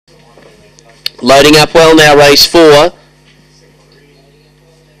Loading up well now, race 4.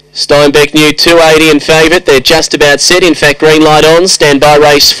 Steinbeck New 280 in favourite. They're just about set. In fact, green light on. Stand by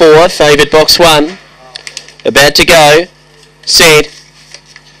race 4. Favourite box 1. About to go. Set.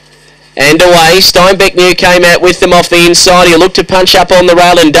 And away. Steinbeck New came out with them off the inside. He'll look to punch up on the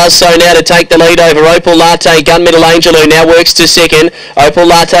rail and does so now to take the lead over Opal Latte. Gunmetal Angel, who now works to second. Opal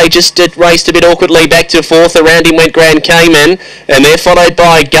Latte just raced a bit awkwardly back to 4th. Around him went Grand Cayman. And they're followed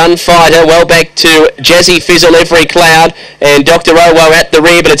by Gunfighter. Well back to Jazzy Fizzle Every Cloud. And Dr. Owo at the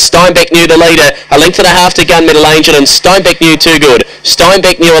rear, but it's Steinbeck New the leader. A length and a half to Gunmetal Angel, and Steinbeck New too good.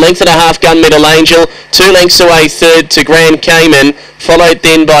 Steinbeck New a length and a half, Gunmetal Angel. 2 lengths away third to Grand Cayman. Followed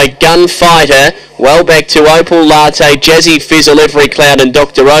then by Gunfighter, well back to Opal Latte, Jazzy Fizzle, Every Cloud and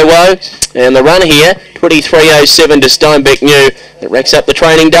Dr. Owo. And the run here, 23.07 to Steinbeck New. That racks up the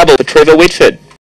training double for Trevor Whitford.